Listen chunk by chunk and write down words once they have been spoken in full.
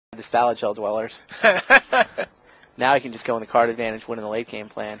the Stallage Hell Dwellers. Now he can just go in the card advantage, win in the late game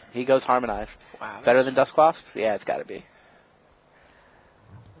plan. He goes Harmonize. Wow. Better than Dusk Wasps? Yeah, it's got to be.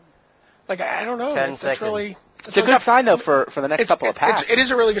 Like, I don't know. 10 That's really... It's a good sign, though, for the next couple of packs. It is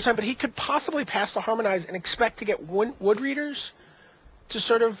a really good sign, but he could possibly pass the Harmonize and expect to get Wood Readers to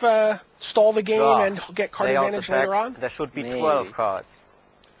sort of stall the game and get card advantage later on. There should be 12 cards.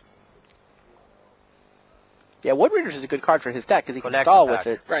 Yeah, Wood Readers is a good card for his deck because he can stall with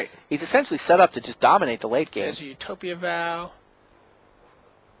it. Right. He's essentially set up to just dominate the late game. There's a Utopia Vow,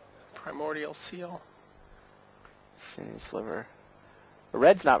 Primordial Seal. Sinew Sliver. The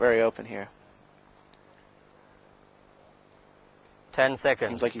red's not very open here. 10 seconds.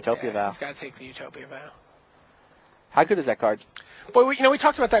 Seems like Utopia Vow. He's got to take the Utopia Vow. How good is that card? Boy, we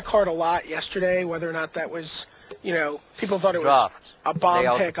talked about that card a lot yesterday, whether or not that was, people thought it was a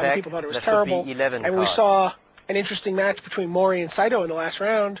bomb pick, other people thought it was terrible. And we saw an interesting match between Mori and Saito in the last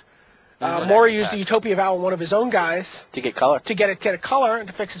round. Mori used the Utopia Vow on one of his own guys. To get color. To get a color and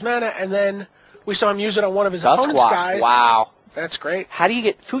to fix his mana, and then we saw him use it on one of his opponent's guys. Wow. That's great. How do you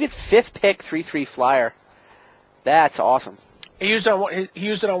get, who gets 5th pick 3/3 flyer? That's awesome. He used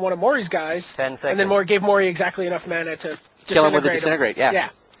it on one of Mori's guys. 10 seconds. And then Mori gave Mori exactly enough mana to kill him with the Disintegrate, yeah.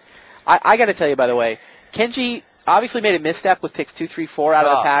 I got to tell you, by the way, Kenji obviously made a misstep with picks 2, 3, 4 out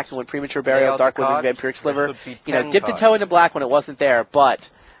of the pack and went Premature Burial, Dark Wizard, Vampiric Sliver. Dipped a toe into black when it wasn't there, but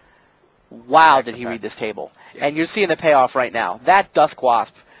wow, did he read this table. Yeah. And you're seeing the payoff right now. That Dusk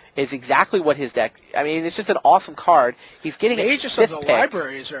Wasp is exactly what his deck... I mean, it's just an awesome card. He's getting a 5th of the pick.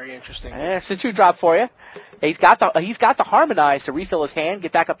 Library is very interesting. It's a 2-drop for you. He's got the Harmonize to refill his hand,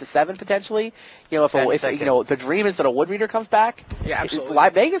 get back up to 7 potentially. If the dream is that a Wood Reader comes back. Yeah, absolutely.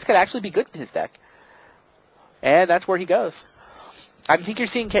 Vegas could actually be good in his deck, and that's where he goes. I think you're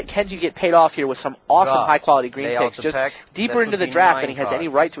seeing Kenji get paid off here with some awesome high-quality green picks, just deeper into the draft than he has any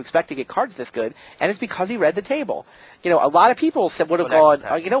right to expect to get cards this good, and it's because he read the table. A lot of people would have gone,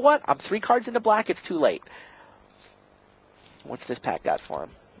 oh, you know what, I'm 3 cards into black, it's too late. What's this pack got for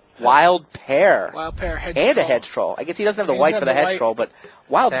him? Wild Pear. Wild Pear, Hedge and Troll. A Hedge Troll. I guess he doesn't have the white for the Hedge Troll, but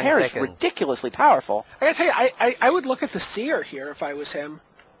Wild Pear is ridiculously powerful. I gotta tell you, I would look at the Seer here if I was him.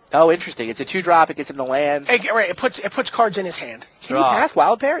 Oh, interesting. It's a 2-drop. It gets him the lands. Right. It puts cards in his hand. Can he pass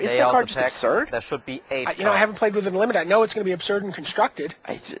Wild Pear? Isn't that card just absurd? There should be 8. I haven't played with it in limited. I know it's going to be absurd and constructed.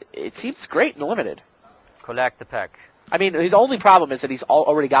 It seems great in limited. Collect the pack. I mean, his only problem is that he's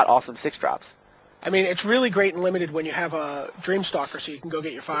already got awesome 6-drops. I mean, it's really great in limited when you have a Dreamstalker, so you can go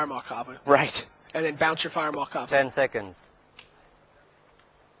get your Firemaw copy. Right. And then bounce your Firemaw copy. 10 seconds.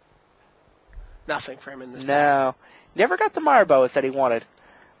 Nothing for him in this. No. Never got the Marboas that he wanted.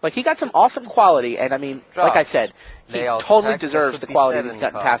 Like, he got some awesome quality, and I mean, like I said, he totally deserves the quality he's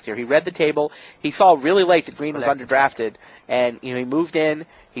gotten past here. He read the table. He saw really late that Green was underdrafted, and he moved in.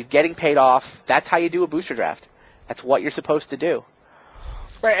 He's getting paid off. That's how you do a booster draft. That's what you're supposed to do.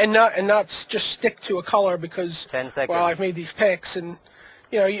 Right, and not just stick to a color because, 10 seconds. Well, I've made these picks, and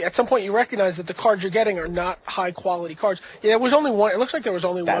at some point you recognize that the cards you're getting are not high quality cards. Yeah, there was only one. It looks like there was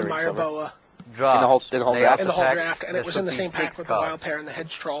only one Mireboa. In the whole draft? In the whole draft, and it was in the same pack with the Wild Pear and the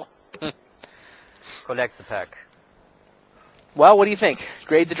Hedge Troll. Collect the pack. Well, what do you think?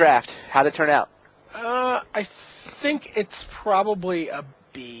 Grade the draft. How'd it turn out? I think it's probably a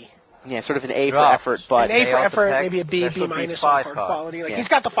B. Yeah, sort of an A for effort, but... An A for effort, maybe a B, B minus on card quality. Like, he's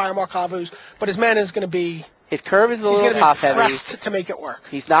got the Firemaw Kavus, but his mana is going to be... His curve is a little top-heavy. He's pressed to make it work.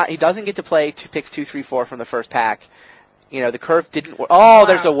 He doesn't get to play picks 2, 3, 4 from the first pack. The curve didn't work. Oh,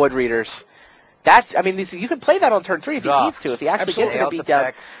 there's a Wood Readers. You can play that on turn 3 if he needs to. If he actually gets going to beat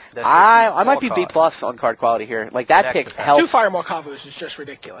down, I might be B+ on card quality here. Like, that pick helps. 2 Firemaw Kavus is just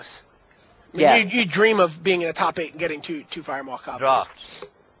ridiculous. You dream of being in a top 8 and getting two Firemaw Kavus. Draw.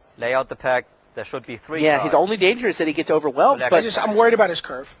 Lay out the pack. There should be 3 Yeah, cards. his only danger is that he gets overwhelmed. But I'm worried about his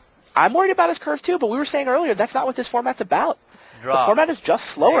curve. I'm worried about his curve too, but we were saying earlier that's not what this format's about. The format is just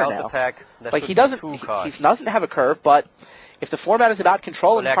slower now. Like, he doesn't have a curve, but if the format is about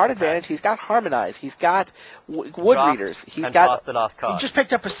control and card advantage, he's got Harmonize, he's got Wood Readers, he just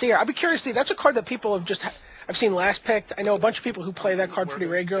picked up a Seer. I'd be curious to see. That's a card that people have just... I've seen last picked. I know a bunch of people who play that card pretty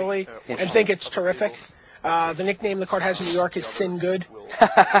regularly and think it's terrific. The nickname the card has in New York is Sin Good.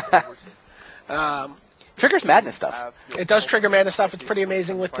 Triggers madness stuff. It does trigger madness stuff. It's pretty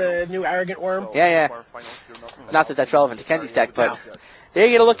amazing with the new Arrogant Worm. Yeah. Not that that's relevant to Kenji's deck, but there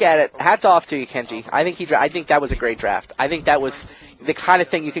you get a look at it. Hats off to you, Kenji. I think that was a great draft. I think that was the kind of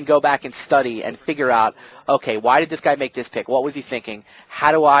thing you can go back and study and figure out, okay, why did this guy make this pick? What was he thinking?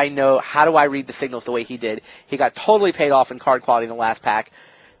 How do I read the signals the way he did? He got totally paid off in card quality in the last pack.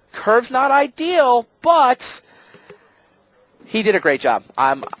 Curve's not ideal, but he did a great job.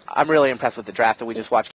 I'm really impressed with the draft that we just watched.